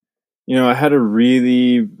I had a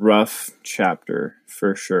really rough chapter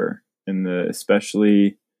for sure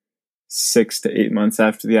especially 6 to 8 months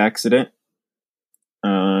after the accident.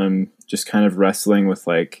 Just kind of wrestling with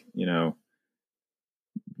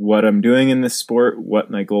what I'm doing in this sport,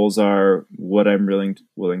 what my goals are, what I'm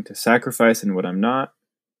willing to sacrifice and what I'm not.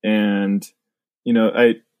 And,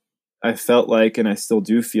 I felt like, and I still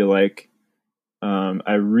do feel like,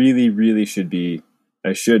 I really, really should be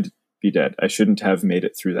dead. I shouldn't have made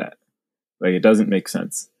it through that. Like, it doesn't make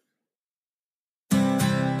sense.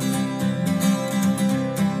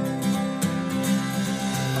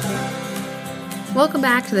 Welcome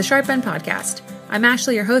back to the Sharp End Podcast. I'm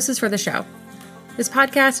Ashley, your hostess for the show. This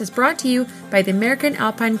podcast is brought to you by the American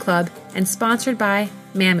Alpine Club and sponsored by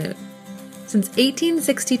Mammut. Since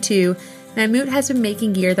 1862, Mammut has been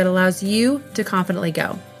making gear that allows you to confidently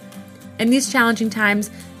go. In these challenging times,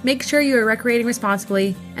 make sure you are recreating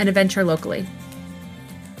responsibly and adventure locally.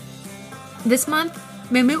 This month,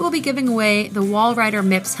 Mammut will be giving away the Wall Rider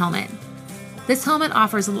MIPS helmet. This helmet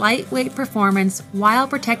offers lightweight performance while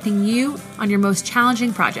protecting you on your most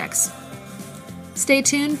challenging projects. Stay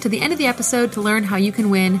tuned to the end of the episode to learn how you can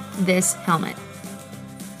win this helmet.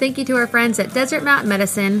 Thank you to our friends at Desert Mountain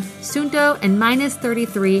Medicine, Suunto, and Minus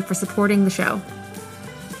 33 for supporting the show.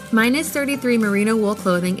 Minus 33 Merino Wool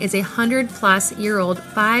Clothing is a 100-plus-year-old,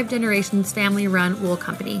 5 generations family-run wool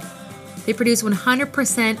company. They produce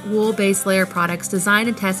 100% wool-based layer products designed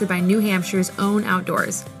and tested by New Hampshire's own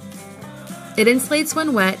outdoors. It insulates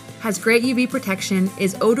when wet, has great UV protection,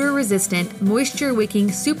 is odor-resistant,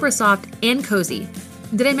 moisture-wicking, super soft, and cozy.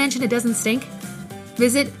 Did I mention it doesn't stink?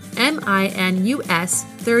 Visit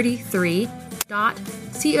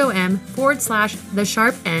minus33.com/The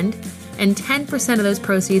Sharp End, and 10% of those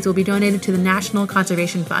proceeds will be donated to the National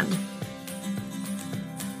Conservation Fund.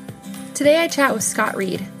 Today I chat with Scott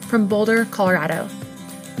Reed from Boulder, Colorado.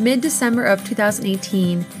 Mid-December of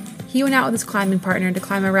 2018, he went out with his climbing partner to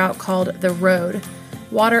climb a route called The Road,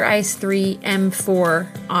 Water Ice 3 M4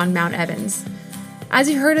 on Mount Evans. As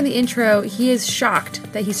you heard in the intro, he is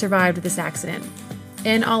shocked that he survived this accident,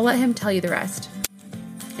 and I'll let him tell you the rest.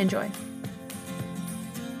 Enjoy.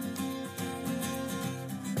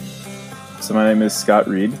 So my name is Scott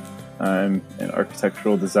Reed. I'm an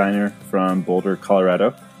architectural designer from Boulder,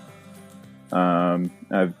 Colorado.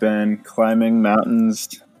 I've been climbing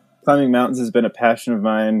mountains. Climbing mountains has been a passion of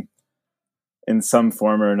mine in some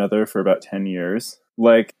form or another for about 10 years.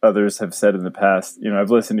 Like others have said in the past,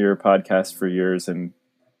 I've listened to your podcast for years, and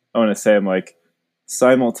I want to say I'm like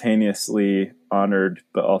simultaneously honored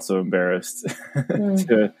but also embarrassed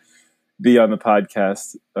to be on the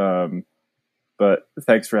podcast. But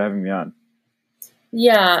thanks for having me on.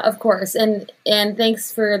 Yeah, of course. And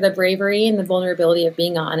thanks for the bravery and the vulnerability of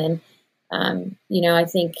being on. And, I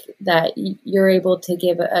think that you're able to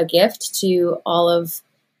give a gift to all of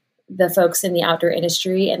the folks in the outdoor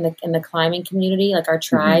industry and the climbing community, like our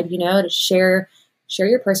tribe, to share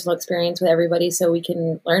your personal experience with everybody so we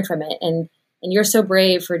can learn from it. And you're so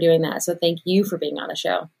brave for doing that. So thank you for being on the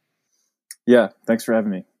show. Yeah. Thanks for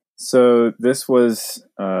having me. So this was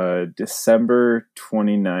December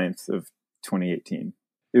 29th of 2018.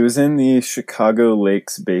 It was in the Chicago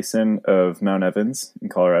Lakes Basin of Mount Evans in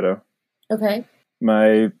Colorado. Okay.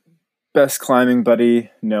 My best climbing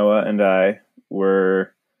buddy, Noah, and I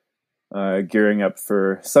were gearing up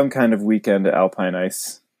for some kind of weekend alpine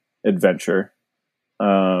ice adventure.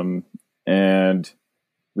 And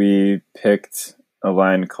we picked a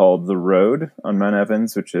line called The Road on Mount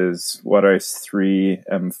Evans, which is Water Ice 3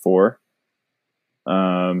 M4.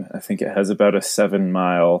 I think it has about a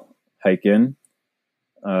 7-mile hike in,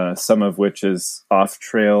 some of which is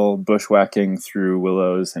off-trail bushwhacking through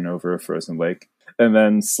willows and over a frozen lake, and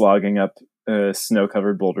then slogging up a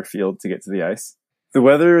snow-covered boulder field to get to the ice. The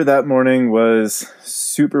weather that morning was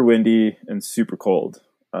super windy and super cold.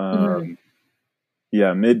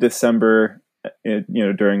 Yeah, mid-December,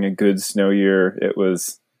 during a good snow year, it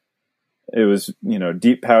was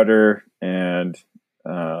deep powder, and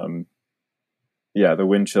the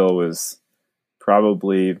wind chill was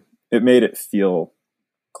probably, it made it feel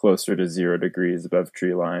closer to 0 degrees above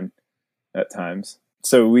tree line at times.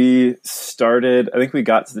 So we started, I think we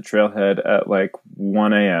got to the trailhead at like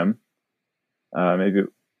 1 a.m. Maybe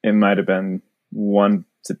it might have been 1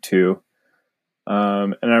 to 2.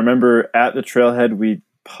 And I remember at the trailhead, we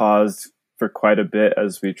paused for quite a bit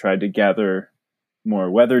as we tried to gather more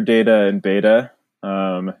weather data and beta.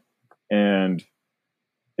 And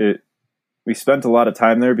we spent a lot of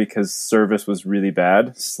time there because service was really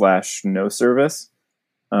bad / no service.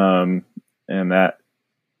 And that,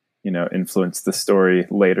 influenced the story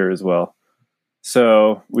later as well.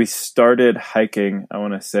 So we started hiking, I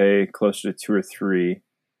want to say closer to 2 or 3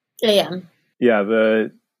 a.m. Yeah,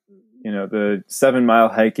 the 7-mile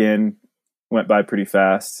hike in went by pretty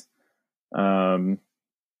fast.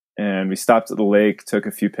 And we stopped at the lake, took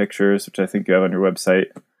a few pictures, which I think you have on your website.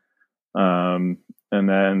 And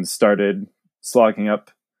then started slogging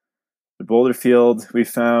up the boulder field. We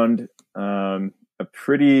found a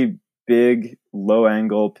pretty big low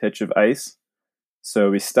angle pitch of ice.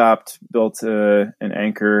 So we stopped, built an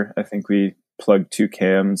anchor. I think we plugged 2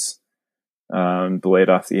 cams, belayed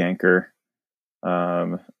off the anchor.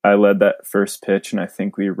 I led that first pitch, and I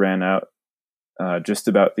think we ran out just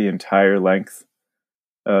about the entire length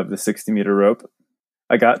of the 60-meter rope.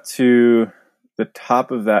 I got to the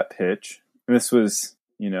top of that pitch. This was,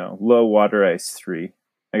 low water ice 3.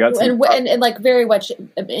 I got to and like very much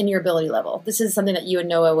in your ability level. This is something that you and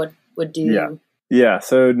Noah would do. Yeah.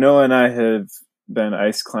 So Noah and I have been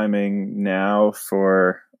ice climbing now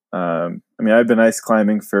for, I've been ice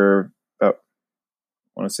climbing for about,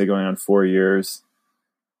 I want to say going on 4 years.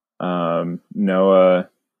 Noah,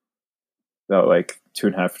 about like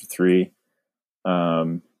 2.5 to 3.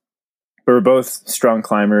 But we're both strong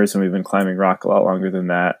climbers, and we've been climbing rock a lot longer than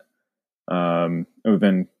that. And we've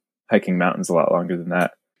been hiking mountains a lot longer than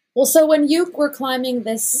that. Well, so when you were climbing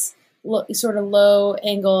this sort of low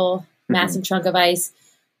angle, massive chunk of ice,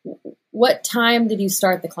 what time did you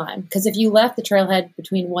start the climb? Because if you left the trailhead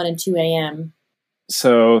between 1 and 2 a.m.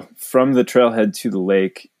 So from the trailhead to the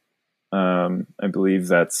lake, I believe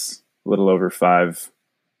that's a little over 5,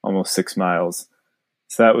 almost 6 miles.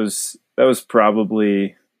 So that was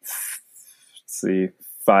probably,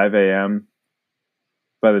 5 a.m.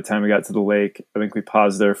 By the time we got to the lake. I think we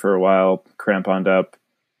paused there for a while, cramponed up.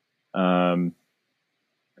 I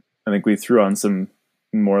think we threw on some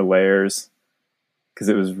more layers because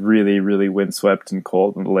it was really, really windswept and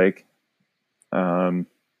cold in the lake.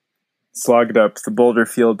 Slogged up. The boulder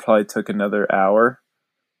field probably took another hour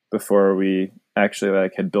before we actually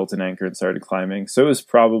had built an anchor and started climbing. So it was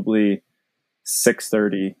probably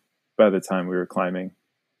 6:30 by the time we were climbing.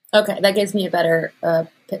 Okay, that gives me a better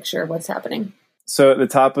picture of what's happening. So at the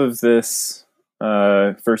top of this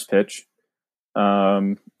first pitch,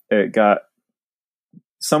 it got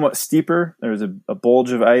somewhat steeper. There was a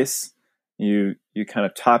bulge of ice. You kind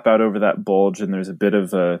of top out over that bulge, and there's a bit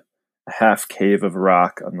of a half cave of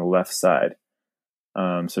rock on the left side.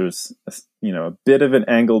 So there's a bit of an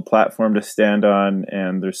angled platform to stand on,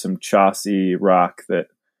 and there's some chossy rock that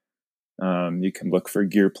you can look for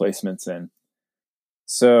gear placements in.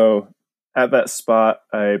 So at that spot,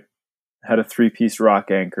 I had a 3-piece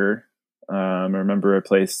rock anchor. I remember I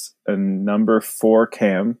placed a number 4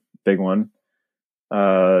 cam, big one,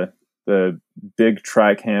 the big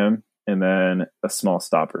tri-cam, and then a small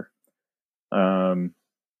stopper. And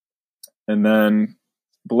then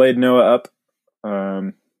belayed Noah up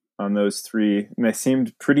on those 3, and they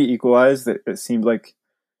seemed pretty equalized. It seemed like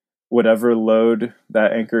whatever load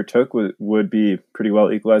that anchor took would be pretty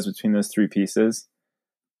well equalized between those 3 pieces.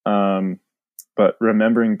 But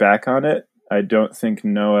remembering back on it, I don't think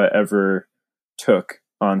Noah ever took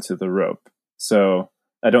onto the rope. So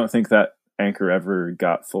I don't think that anchor ever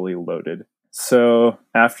got fully loaded. So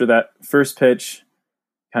after that first pitch,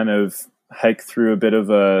 kind of hiked through a bit of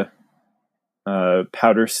a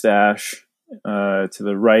powder stash to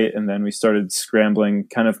the right, and then we started scrambling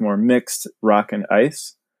kind of more mixed rock and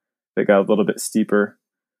ice that got a little bit steeper.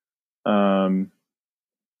 And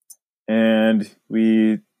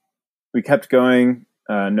we kept going.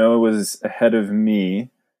 Noah was ahead of me.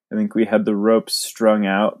 I think we had the ropes strung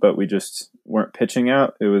out, but we just weren't pitching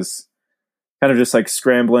out. It was kind of just like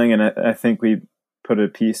scrambling, and I think we put a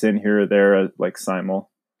piece in here or there, like simul.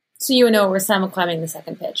 So you and Noah were simul climbing the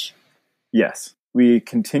second pitch? Yes. We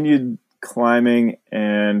continued climbing,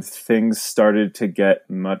 and things started to get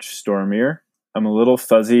much stormier. I'm a little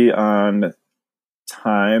fuzzy on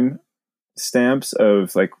time stamps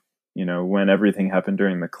of when everything happened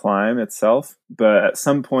during the climb itself. But at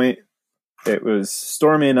some point, it was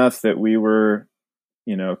stormy enough that we were,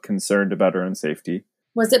 concerned about our own safety.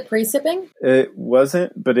 Was it preciping? It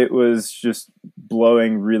wasn't, but it was just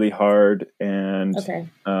blowing really hard. And okay.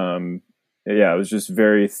 It was just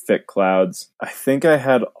very thick clouds. I think I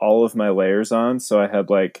had all of my layers on. So I had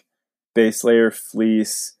base layer,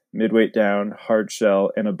 fleece, midweight down, hard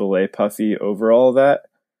shell, and a belay puffy over all of that.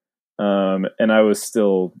 And I was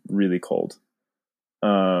still really cold.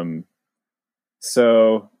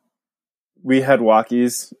 So we had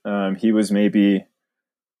walkies. He was maybe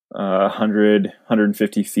 100,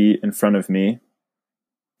 150 feet in front of me.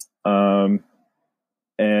 And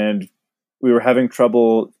we were having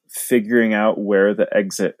trouble figuring out where the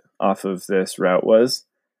exit off of this route was.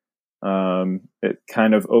 It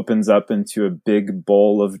kind of opens up into a big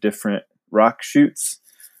bowl of different rock chutes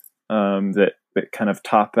that kind of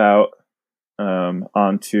top out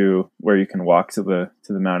onto where you can walk to the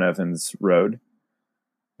Mount Evans road.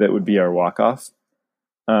 That would be our walk off.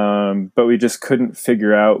 But we just couldn't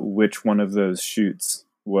figure out which one of those chutes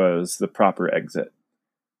was the proper exit.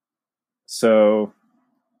 So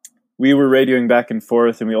we were radioing back and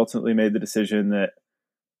forth, and we ultimately made the decision that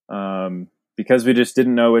because we just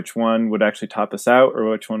didn't know which one would actually top us out or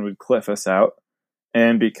which one would cliff us out,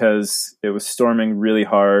 and because it was storming really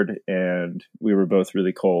hard and we were both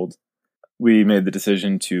really cold, we made the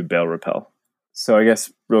decision to bail rappel. So I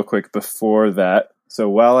guess real quick before that, so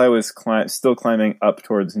while I was still climbing up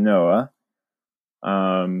towards Noah,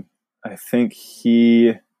 I think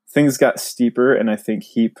things got steeper, and I think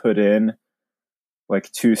he put in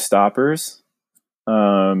like 2 stoppers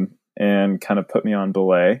and kind of put me on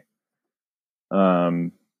belay.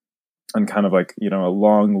 On kind of like, a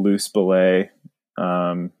long, loose belay.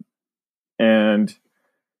 And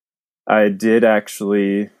I did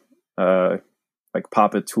actually like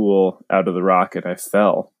pop a tool out of the rock, and I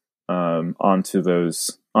fell onto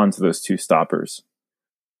those 2 stoppers.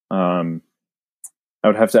 I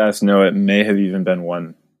would have to ask Noah. It may have even been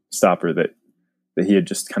one stopper that he had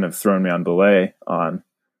just kind of thrown me on belay on.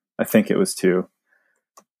 I think it was 2.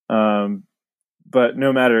 But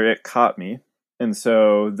no matter, it caught me. And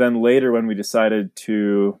so then later when we decided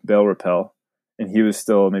to bail rappel, and he was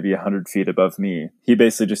still maybe 100 feet above me, he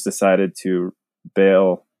basically just decided to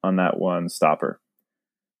bail on that one stopper.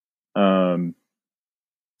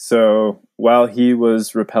 So while he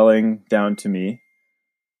was rappelling down to me,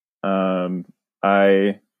 I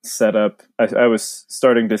was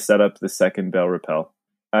starting to set up the second bail rappel.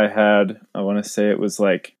 I want to say it was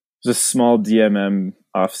a small DMM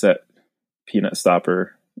offset peanut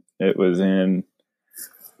stopper. It was in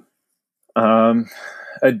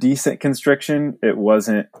a decent constriction. It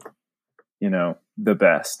wasn't, the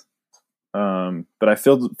best. But I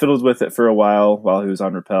fiddled with it for a while he was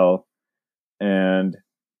on rappel, and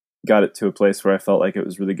got it to a place where I felt like it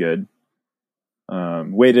was really good.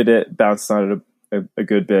 Weighted it, bounced on it a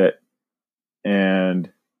good bit,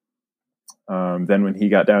 and then when he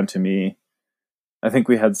got down to me, I think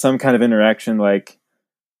we had some kind of interaction. I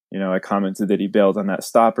commented that he bailed on that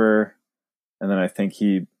stopper, and then I think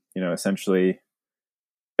he, essentially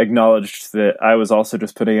acknowledged that I was also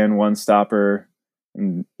just putting in one stopper,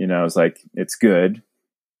 and I was like, it's good,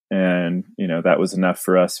 and that was enough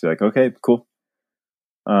for us to be like, okay, cool.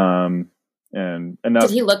 And enough.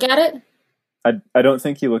 Did he look at it? I don't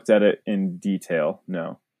think he looked at it in detail,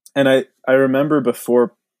 no. And I remember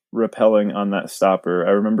before rappelling on that stopper,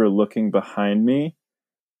 I remember looking behind me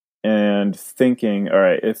and thinking, all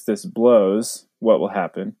right, if this blows, what will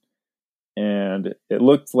happen? And it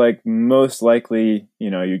looked like most likely,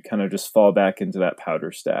 you'd kind of just fall back into that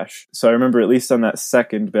powder stash. So I remember at least on that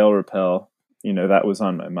second bail rappel, that was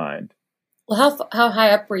on my mind. Well, how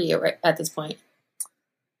high up were you at this point?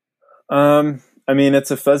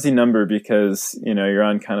 It's a fuzzy number because, you're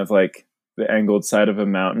on kind of like the angled side of a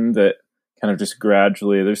mountain that kind of just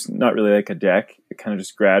gradually, there's not really like a deck. It kind of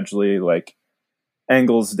just gradually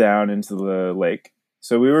angles down into the lake.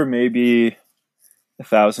 So we were maybe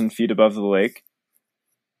 1,000 feet above the lake.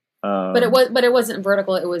 But it wasn't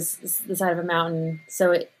vertical. It was the side of a mountain.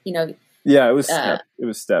 So Yeah, it was stepped. It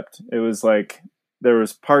was stepped. It was there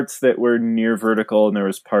was parts that were near vertical and there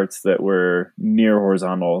was parts that were near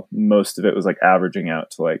horizontal. Most of it was averaging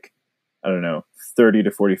out to 30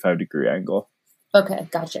 to 45 degree angle. Okay,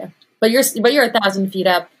 gotcha. But you're 1,000 feet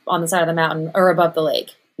up on the side of the mountain or above the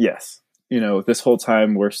lake. Yes. This whole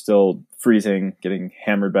time we're still freezing, getting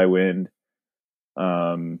hammered by wind.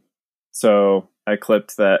 So I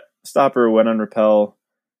clipped that stopper, went on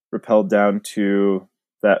rappelled down to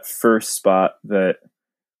that first spot that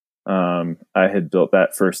I had built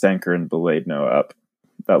that first anchor and belayed Noah up,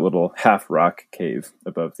 that little half rock cave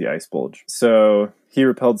above the ice bulge. So he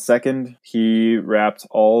rappelled second. He wrapped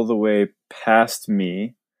all the way past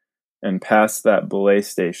me and past that belay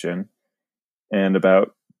station and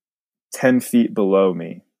about 10 feet below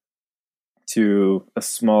me to a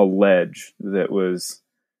small ledge that was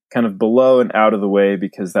kind of below and out of the way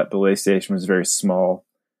because that belay station was very small.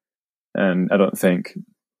 And I don't think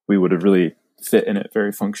we would have really fit in it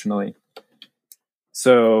very functionally.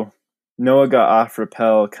 So Noah got off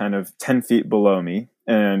rappel kind of 10 feet below me.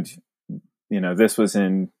 And, this was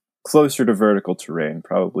in closer to vertical terrain,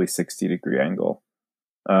 probably 60 degree angle.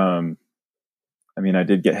 I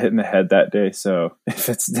did get hit in the head that day. So if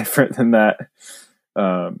it's different than that,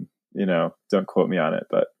 don't quote me on it,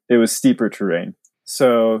 but it was steeper terrain.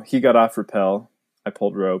 So he got off rappel. I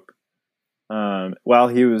pulled rope. While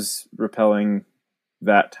he was rappelling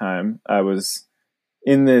that time, I was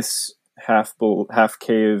in this half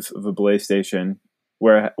cave of a belay station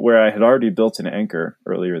where I had already built an anchor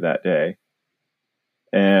earlier that day.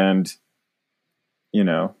 And, you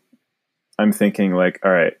know, I'm thinking like,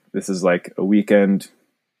 all right, this is like a weekend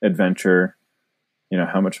adventure. You know,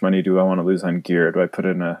 how much money do I want to lose on gear? Do I put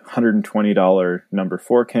in a $120 number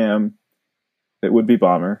 4 cam that would be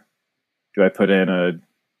bomber? Do I put in a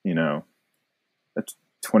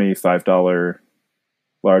 $25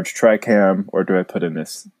 large tri-cam, or do I put in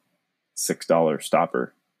this $6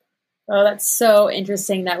 stopper? Oh, that's so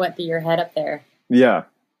interesting that went through your head up there. Yeah,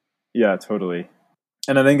 totally.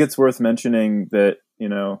 And I think it's worth mentioning that,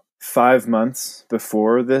 5 months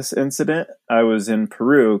before this incident, I was in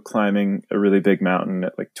Peru climbing a really big mountain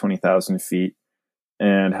at like 20,000 feet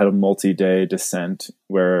and had a multi-day descent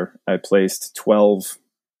where I placed 12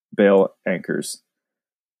 bail anchors.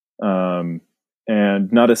 And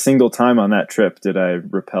not a single time on that trip did I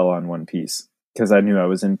rappel on one piece because I knew I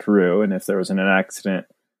was in Peru, and if there was an accident,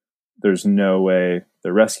 there's no way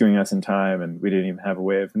they're rescuing us in time, and we didn't even have a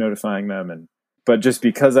way of notifying them. But just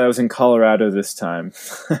because I was in Colorado this time,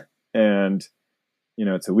 and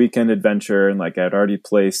it's a weekend adventure, and like I'd already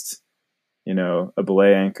placed, a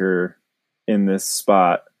belay anchor in this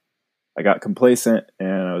spot, I got complacent,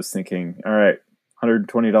 and I was thinking, all right,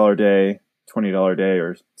 $120 day, $20 day,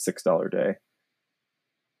 or $6 day.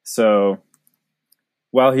 So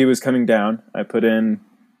while he was coming down, I put in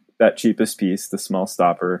that cheapest piece, the small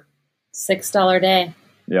stopper. $6 day.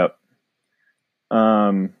 Yep.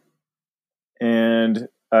 And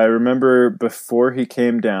I remember before he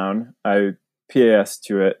came down, I PAS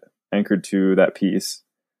to it, anchored to that piece,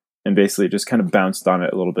 and basically just kind of bounced on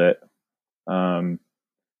it a little bit, in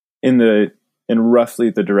roughly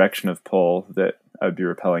the direction of pull that I would be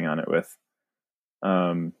rappelling on it with.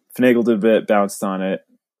 Finagled a bit, bounced on it.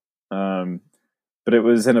 But it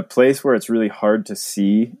was in a place where it's really hard to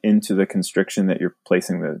see into the constriction that you're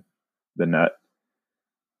placing the nut.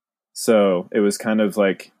 So it was kind of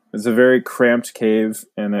like, it was a very cramped cave,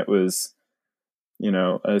 and it was,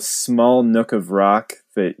 a small nook of rock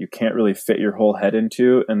that you can't really fit your whole head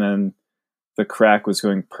into. And then the crack was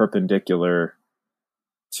going perpendicular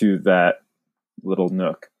to that little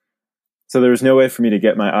nook. So there was no way for me to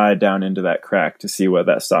get my eye down into that crack to see what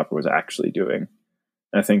that stopper was actually doing.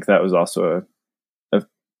 I think that was also a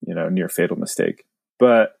near fatal mistake.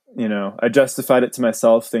 But, I justified it to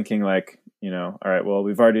myself thinking like, all right, well,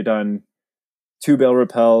 we've already done 2 bail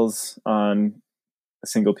rappels on a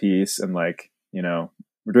single piece, and like,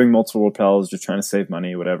 we're doing multiple rappels, just trying to save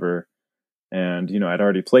money, whatever. And, I'd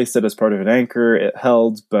already placed it as part of an anchor. It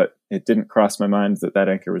held, but it didn't cross my mind that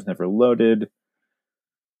anchor was never loaded.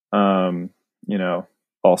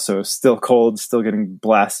 Also still cold, still getting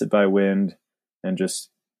blasted by wind, and just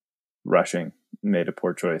rushing. Made a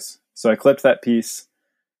poor choice. So I clipped that piece,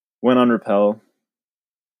 went on rappel,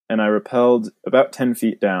 and I rappelled about 10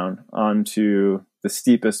 feet down onto the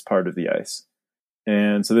steepest part of the ice.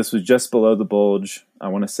 And so this was just below the bulge. I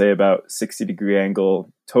want to say about 60-degree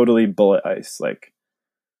angle, totally bullet ice, like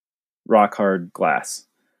rock hard glass.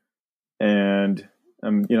 And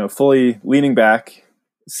I'm, fully leaning back,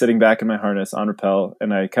 sitting back in my harness on rappel,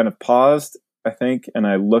 and I kind of paused, I think, and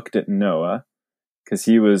I looked at Noah, because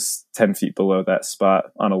he was 10 feet below that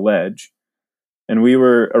spot on a ledge, and we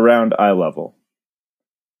were around eye level.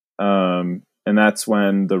 And that's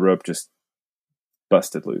when the rope just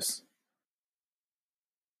busted loose.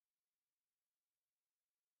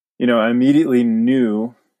 I immediately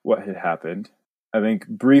knew what had happened. I think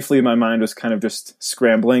briefly my mind was kind of just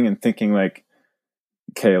scrambling and thinking like,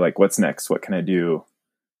 okay, like what's next? What can I do?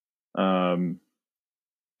 And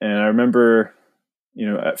I remember,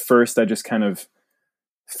 at first I just kind of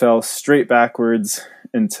fell straight backwards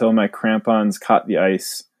until my crampons caught the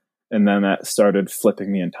ice, and then that started flipping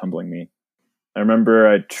me and tumbling me. I remember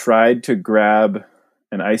I tried to grab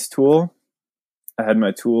an ice tool. I had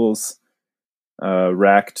my tools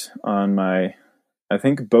racked on I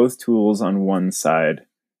think both tools on one side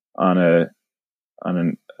on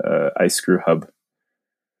an ice screw hub.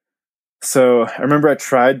 So I remember I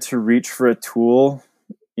tried to reach for a tool,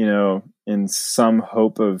 in some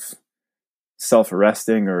hope of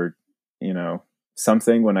self-arresting or,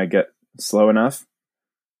 something when I get slow enough.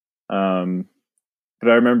 But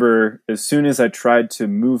I remember as soon as I tried to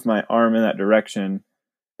move my arm in that direction,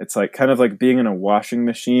 it's like kind of like being in a washing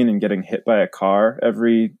machine and getting hit by a car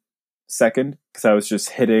every second, because I was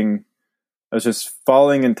just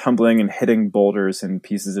falling and tumbling and hitting boulders and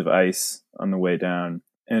pieces of ice on the way down,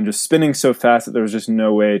 and just spinning so fast that there was just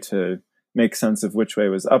no way to make sense of which way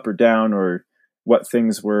was up or down, or what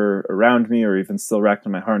things were around me, or even still wrapped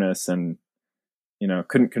in my harness, and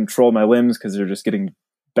couldn't control my limbs because they're just getting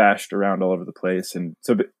bashed around all over the place. And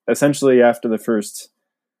so essentially after the first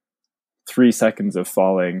 3 seconds of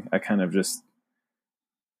falling, I kind of just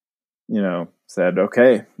said,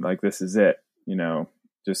 okay, like this is it.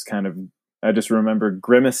 I just remember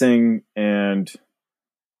grimacing, and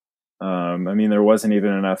there wasn't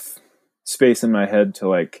even enough space in my head to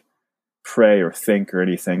like pray or think or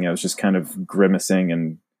anything. I was just kind of grimacing,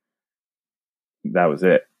 and that was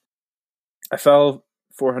it. I fell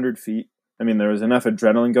 400 feet. There was enough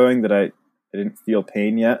adrenaline going that I didn't feel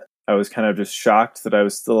pain yet. I was kind of just shocked that I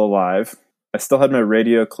was still alive. I still had my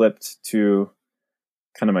radio clipped to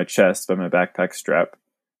kind of my chest by my backpack strap,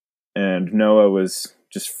 and Noah was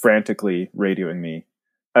just frantically radioing me.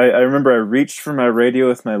 I remember I reached for my radio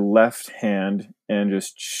with my left hand and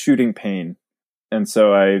just shooting pain. And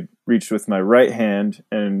so I reached with my right hand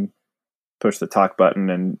and pushed the talk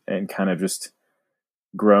button and kind of just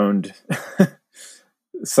groaned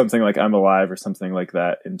something like "I'm alive" or something like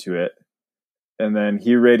that into it. And then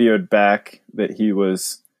he radioed back that he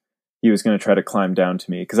was going to try to climb down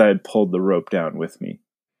to me because I had pulled the rope down with me.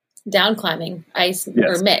 Down climbing, ice,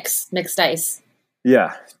 yes. Or mixed ice.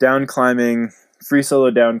 Yeah, down climbing, free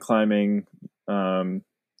solo down climbing,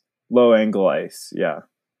 low angle ice. Yeah.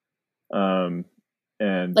 Give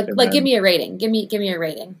me a rating. Give me a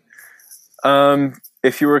rating.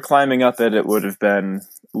 If you were climbing up it would have been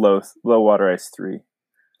low water ice 3.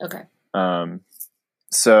 Okay.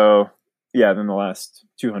 So yeah, then the last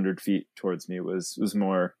 200 feet towards me was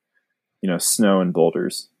more, snow and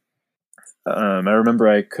boulders. I remember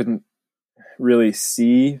I couldn't really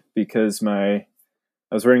see because I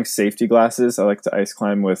was wearing safety glasses. I like to ice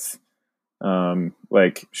climb with,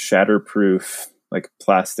 like shatterproof, like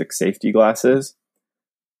plastic safety glasses.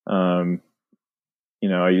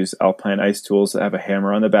 I use Alpine ice tools that have a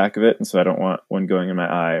hammer on the back of it. And so I don't want one going in my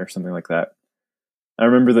eye or something like that. I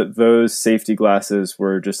remember that those safety glasses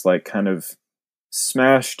were just like kind of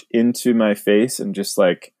smashed into my face, and just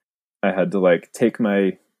like I had to like take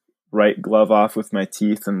my right glove off with my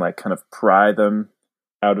teeth and like kind of pry them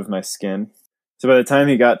out of my skin. So by the time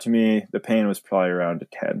he got to me, the pain was probably around a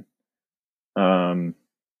 10. And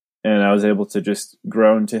I was able to just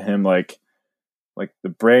groan to him like the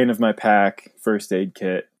brain of my pack, first aid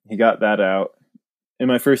kit. He got that out. In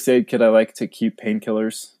my first aid kit, I like to keep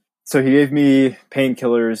painkillers. So he gave me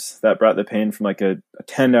painkillers that brought the pain from like a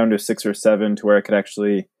 10 down to a 6 or 7, to where I could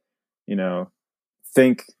actually,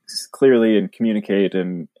 think clearly and communicate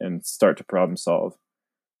and start to problem solve.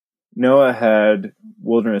 Noah had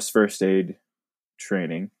wilderness first aid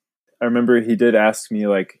training. I remember he did ask me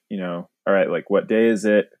like, all right, like what day is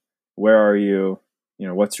it? Where are you?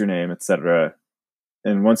 What's your name, etc.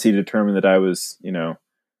 And once he determined that I was,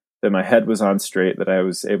 that my head was on straight, that I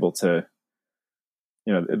was able to,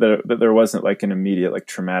 that there wasn't like an immediate like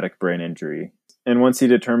traumatic brain injury. And once he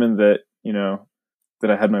determined that, that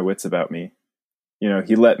I had my wits about me,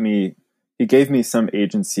 he gave me some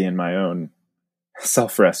agency in my own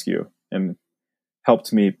self-rescue and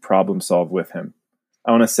helped me problem solve with him.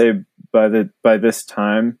 I want to say by this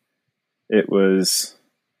time it was,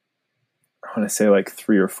 I want to say like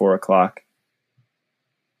 3 or 4 o'clock.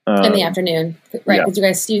 In the afternoon, right?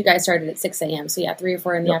 Because yeah. you guys started at 6 a.m. So yeah, 3 or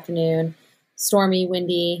 4 in the afternoon, stormy,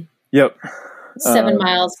 windy. Yep. 7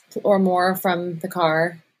 miles or more from the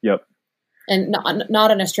car. Yep. And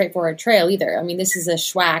not on a straightforward trail either. This is a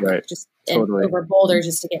schwack, right. just totally. over boulders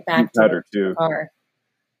just to get back to the car.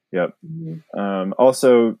 Yep. Mm-hmm.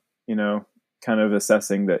 Also, kind of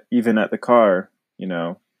assessing that even at the car,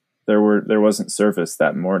 there wasn't service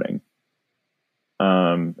that morning.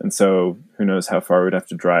 And so who knows how far we'd have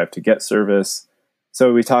to drive to get service.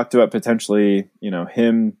 So we talked about potentially,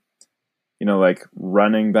 him, like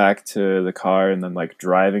running back to the car and then like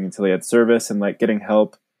driving until he had service and like getting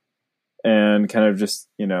help, and kind of just,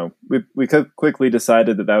 we quickly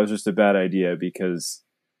decided that was just a bad idea because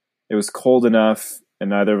it was cold enough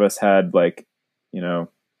and neither of us had like,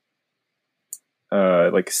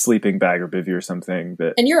 like sleeping bag or bivvy or something.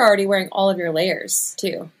 And you're already wearing all of your layers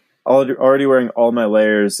too. Already wearing all my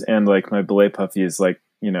layers, and like my belay puffy is like,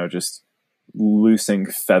 just loosing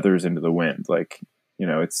feathers into the wind. Like,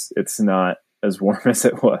 it's not as warm as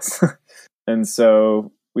it was. And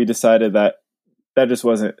so we decided that just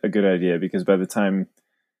wasn't a good idea, because by the time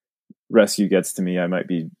rescue gets to me, I might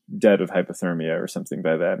be dead of hypothermia or something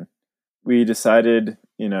by then. We decided,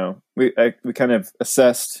 we kind of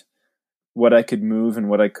assessed what I could move and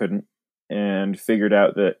what I couldn't, and figured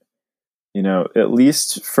out that, at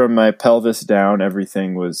least from my pelvis down,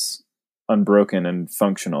 everything was unbroken and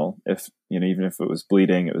functional. If, even if it was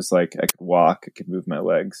bleeding, it was like I could walk, I could move my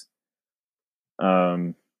legs.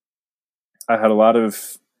 I had a lot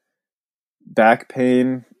of back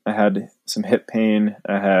pain. I had some hip pain.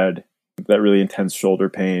 I had that really intense shoulder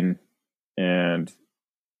pain and,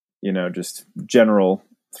 just general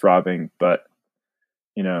throbbing, but,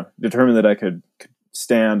 determined that I could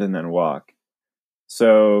stand and then walk.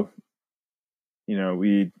 So,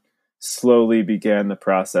 we slowly began the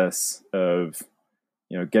process of,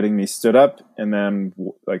 getting me stood up and then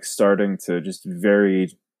like starting to just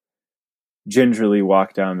very gingerly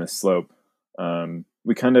walk down this slope.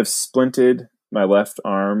 We kind of splinted my left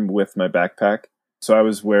arm with my backpack. So I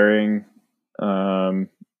was wearing a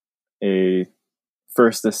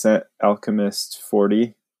First Ascent Alchemist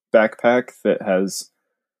 40 backpack that has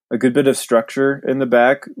a good bit of structure in the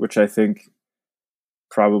back, which I think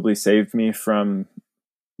probably saved me from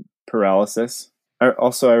paralysis. I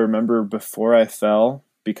remember before I fell,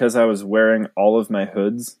 because I was wearing all of my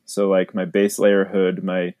hoods, so like my base layer hood,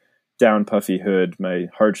 my down puffy hood, my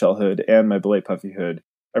hard shell hood, and my belay puffy hood,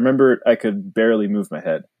 I remember I could barely move my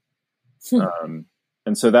head.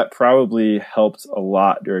 And so that probably helped a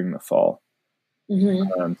lot during the fall,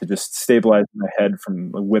 to just stabilize my head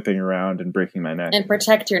from whipping around and breaking my neck. And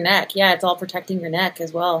protect your neck. Yeah, it's all protecting your neck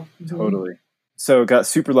as well. Totally. So got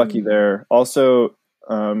super lucky there. Also,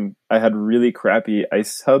 I had really crappy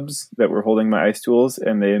ice hubs that were holding my ice tools,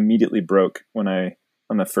 and they immediately broke on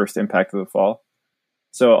the first impact of the fall.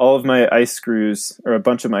 So all of my ice screws, or a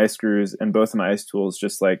bunch of my ice screws, and both of my ice tools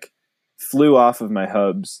just like flew off of my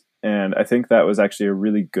hubs. And I think that was actually a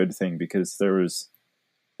really good thing because there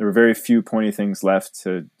were very few pointy things left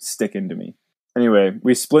to stick into me. Anyway,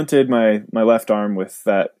 we splinted my left arm with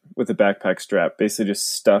the backpack strap, basically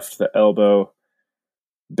just stuffed the elbow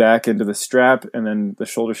back into the strap and then the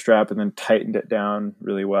shoulder strap and then tightened it down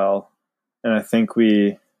really well. And I think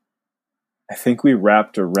we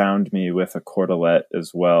wrapped around me with a cordelette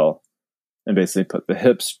as well and basically put the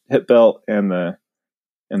hip belt and the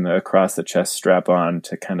across the chest strap on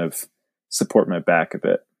to kind of support my back a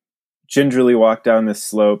bit. Gingerly walked down this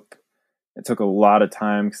slope. It took a lot of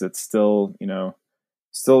time because it's still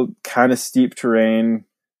kind of steep terrain,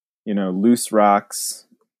 loose rocks,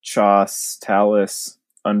 choss, talus,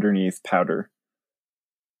 underneath powder.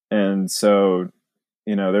 And so,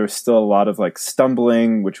 there was still a lot of like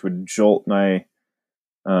stumbling, which would jolt my,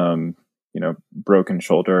 broken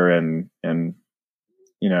shoulder and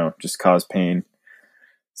just cause pain.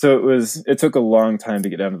 So it took a long time to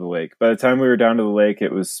get down to the lake. By the time we were down to the lake,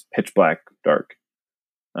 it was pitch black dark.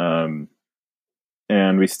 And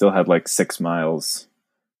we still had like 6 miles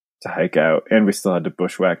to hike out, and we still had to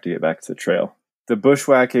bushwhack to get back to the trail. The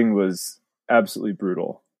bushwhacking was absolutely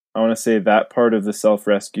brutal. I want to say that part of the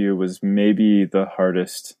self-rescue was maybe the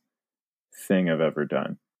hardest thing I've ever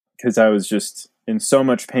done because I was just in so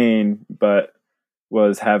much pain, but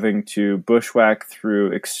was having to bushwhack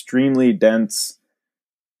through extremely dense,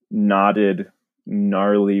 knotted,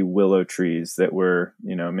 gnarly willow trees that were,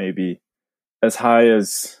 maybe as high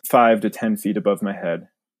as 5 to 10 feet above my head.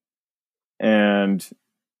 And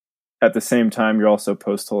at the same time, you're also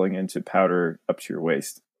post-holing into powder up to your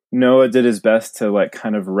waist. Noah did his best to like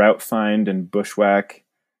kind of route find and bushwhack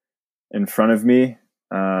in front of me.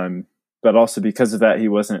 But also because of that, he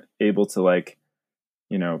wasn't able to like,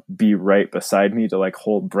 be right beside me to like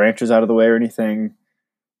hold branches out of the way or anything.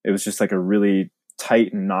 It was just like a really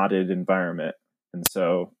tight and knotted environment. And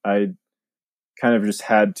so I kind of just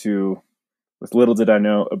had to, with little did I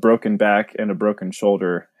know, a broken back and a broken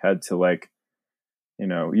shoulder, had to like,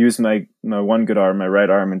 use my one good arm, my right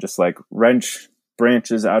arm, and just like wrench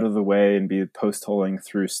branches out of the way and be post-holing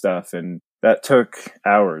through stuff. And that took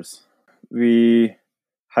hours. We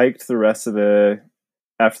hiked the rest of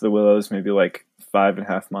after the willows, maybe like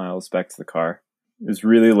 5.5 miles back to the car. It was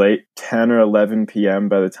really late, 10 or 11 p.m.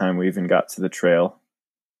 by the time we even got to the trail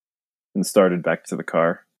and started back to the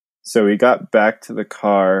car. So we got back to the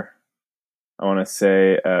car, I want to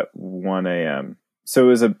say at 1 a.m. So it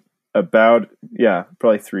was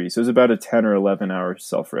probably 3. So it was about a 10 or 11 hour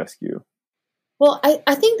self-rescue. Well,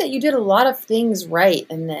 I think that you did a lot of things right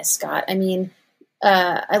in this, Scott. I mean,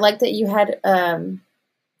 I like that you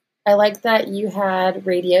had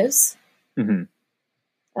radios. Mm-hmm.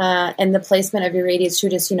 And the placement of your radios to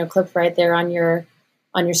just, clip right there on your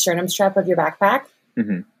sternum strap of your backpack.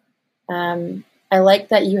 Mm-hmm. I like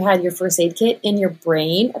that you had your first aid kit in your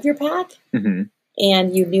brain of your pack. Mm-hmm.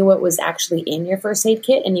 And you knew what was actually in your first aid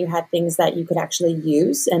kit, and you had things that you could actually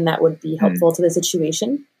use and that would be helpful to the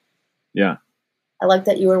situation. Yeah. I like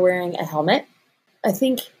that you were wearing a helmet. I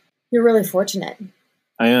think you're really fortunate.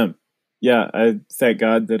 I am. yeah, I thank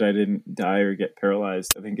God that I didn't die or get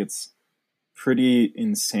paralyzed. I think it's pretty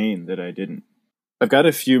insane that I didn't. I've got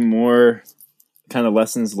a few more kind of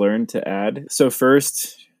lessons learned to add. So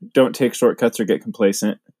first, don't take shortcuts or get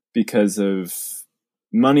complacent because of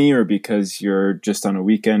money or because you're just on a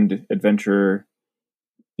weekend adventure,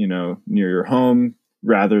 near your home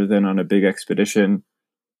rather than on a big expedition.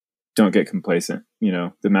 Don't get complacent.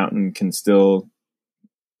 The mountain can still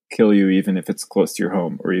kill you even if it's close to your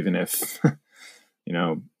home or even if,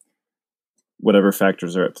 whatever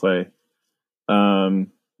factors are at play. The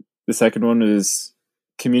second one is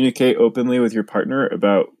communicate openly with your partner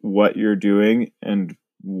about what you're doing and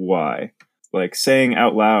why. Like saying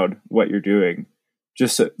out loud what you're doing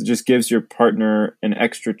just gives your partner an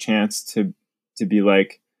extra chance to be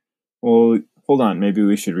like, well, hold on, maybe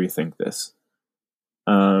we should rethink this.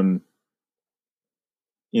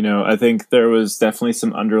 I think there was definitely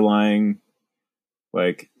some underlying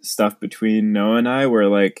stuff between Noah and I where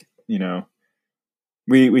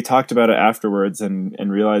we talked about it afterwards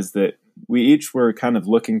and realized that we each were kind of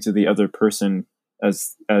looking to the other person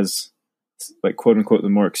as quote unquote the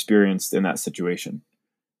more experienced in that situation.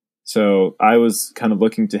 So I was kind of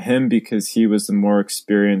looking to him because he was the more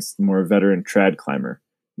experienced, more veteran trad climber.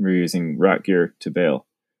 We were using rock gear to bail.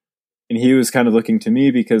 And he was kind of looking to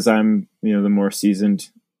me because I'm, the more seasoned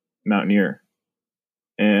mountaineer.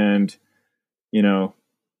 And,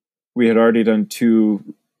 we had already done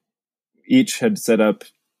each had set up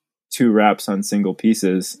 2 wraps on single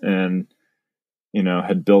pieces and,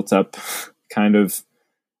 had built up kind of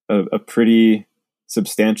a pretty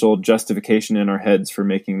substantial justification in our heads for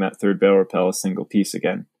making that third bail rappel a single piece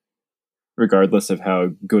again, regardless of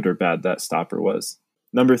how good or bad that stopper was.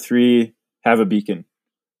 Number 3, have a beacon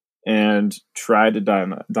and try to dial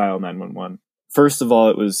 911. First of all,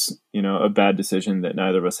 it was, a bad decision that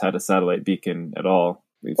neither of us had a satellite beacon at all.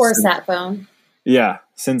 Or a sat phone. Yeah,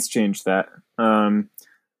 since changed that.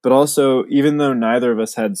 But also, even though neither of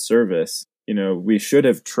us had service, we should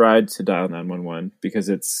have tried to dial 911 because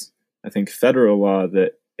it's, I think, federal law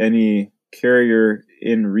that any carrier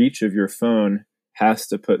in reach of your phone has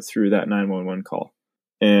to put through that 911 call.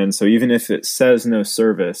 And so even if it says no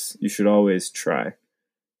service, you should always try.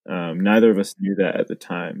 Neither of us knew that at the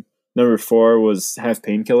time. Number 4 was have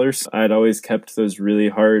painkillers. I'd always kept those really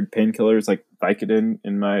hard painkillers like Vicodin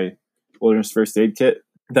in my wilderness first aid kit.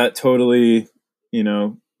 That totally,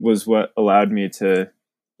 was what allowed me to,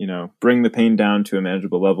 bring the pain down to a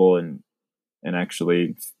manageable level and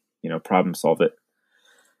actually, problem solve it.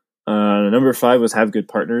 Number 5 was have good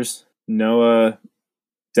partners. Noah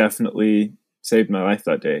definitely saved my life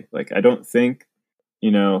that day. I don't think,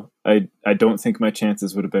 I don't think my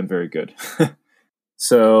chances would have been very good.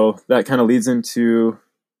 So that kind of leads into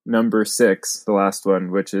number 6, the last one,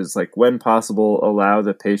 which is when possible, allow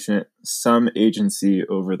the patient some agency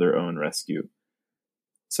over their own rescue.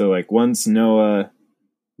 So once Noah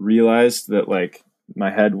realized that my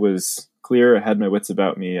head was clear, I had my wits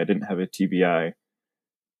about me, I didn't have a TBI,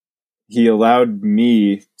 he allowed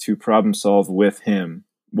me to problem solve with him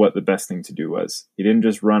what the best thing to do was. He didn't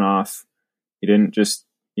just run off. He didn't just,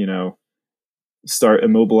 start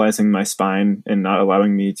immobilizing my spine and not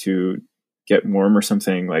allowing me to get warm or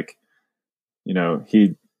something.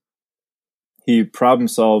 He problem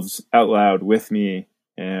solved out loud with me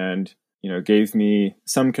and, gave me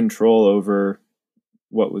some control over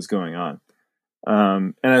what was going on.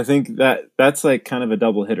 And I think that's kind of a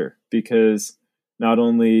double hitter because not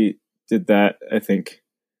only did that, I think,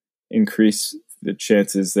 increase the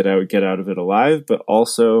chances that I would get out of it alive, but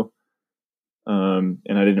also, and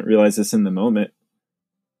I didn't realize this in the moment,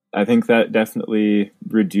 I think that definitely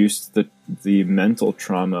reduced the mental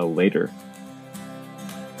trauma later.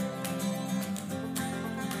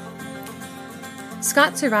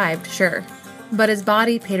 Scott survived, sure, but his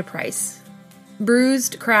body paid a price.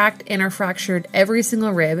 Bruised, cracked, and or fractured every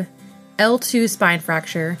single rib, L2 spine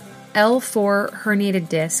fracture, L4 herniated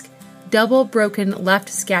disc, double broken left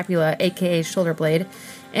scapula, aka shoulder blade,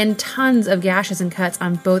 and tons of gashes and cuts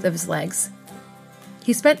on both of his legs.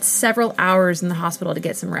 He spent several hours in the hospital to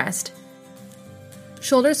get some rest.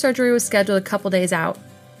 Shoulder surgery was scheduled a couple days out.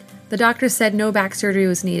 The doctor said no back surgery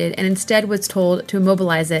was needed and instead was told to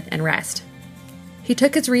immobilize it and rest. He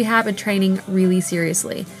took his rehab and training really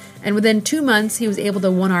seriously, and within 2 months he was able to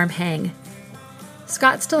one-arm hang.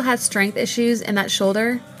 Scott still has strength issues in that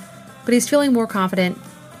shoulder, but he's feeling more confident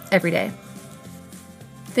every day.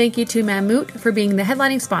 Thank you to Mammut for being the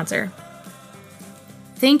headlining sponsor.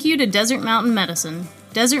 Thank you to Desert Mountain Medicine.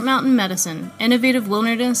 Desert Mountain Medicine, innovative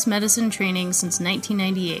wilderness medicine training since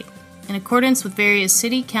 1998. In accordance with various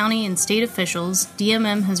city, county, and state officials,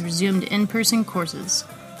 DMM has resumed in-person courses.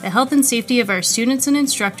 The health and safety of our students and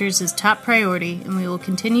instructors is top priority, and we will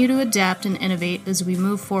continue to adapt and innovate as we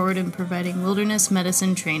move forward in providing wilderness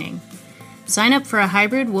medicine training. Sign up for a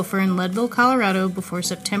hybrid woofer in Leadville, Colorado before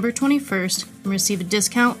September 21st and receive a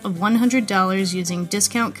discount of $100 using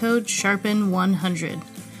discount code SHARPEN100.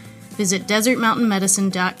 Visit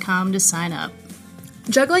desertmountainmedicine.com to sign up.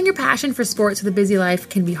 Juggling your passion for sports with a busy life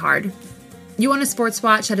can be hard. You want a sports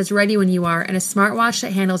watch that is ready when you are and a smartwatch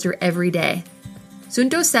that handles your every day.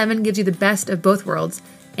 Suunto 7 gives you the best of both worlds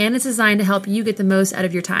and is designed to help you get the most out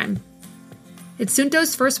of your time. It's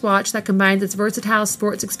Suunto's first watch that combines its versatile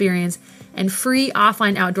sports experience and free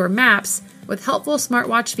offline outdoor maps with helpful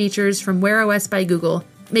smartwatch features from Wear OS by Google,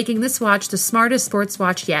 making this watch the smartest sports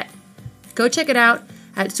watch yet. Go check it out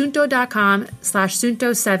at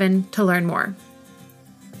suunto.com/Suunto7 to learn more.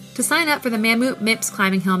 To sign up for the Mammut MIPS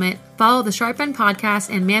climbing helmet, follow the Sharp End Podcast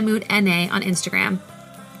and Mammut NA on Instagram.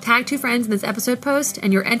 Tag 2 friends in this episode post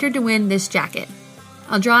and you're entered to win this jacket.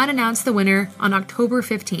 I'll draw and announce the winner on October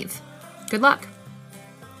 15th. Good luck!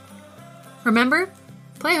 Remember,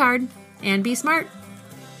 play hard and be smart.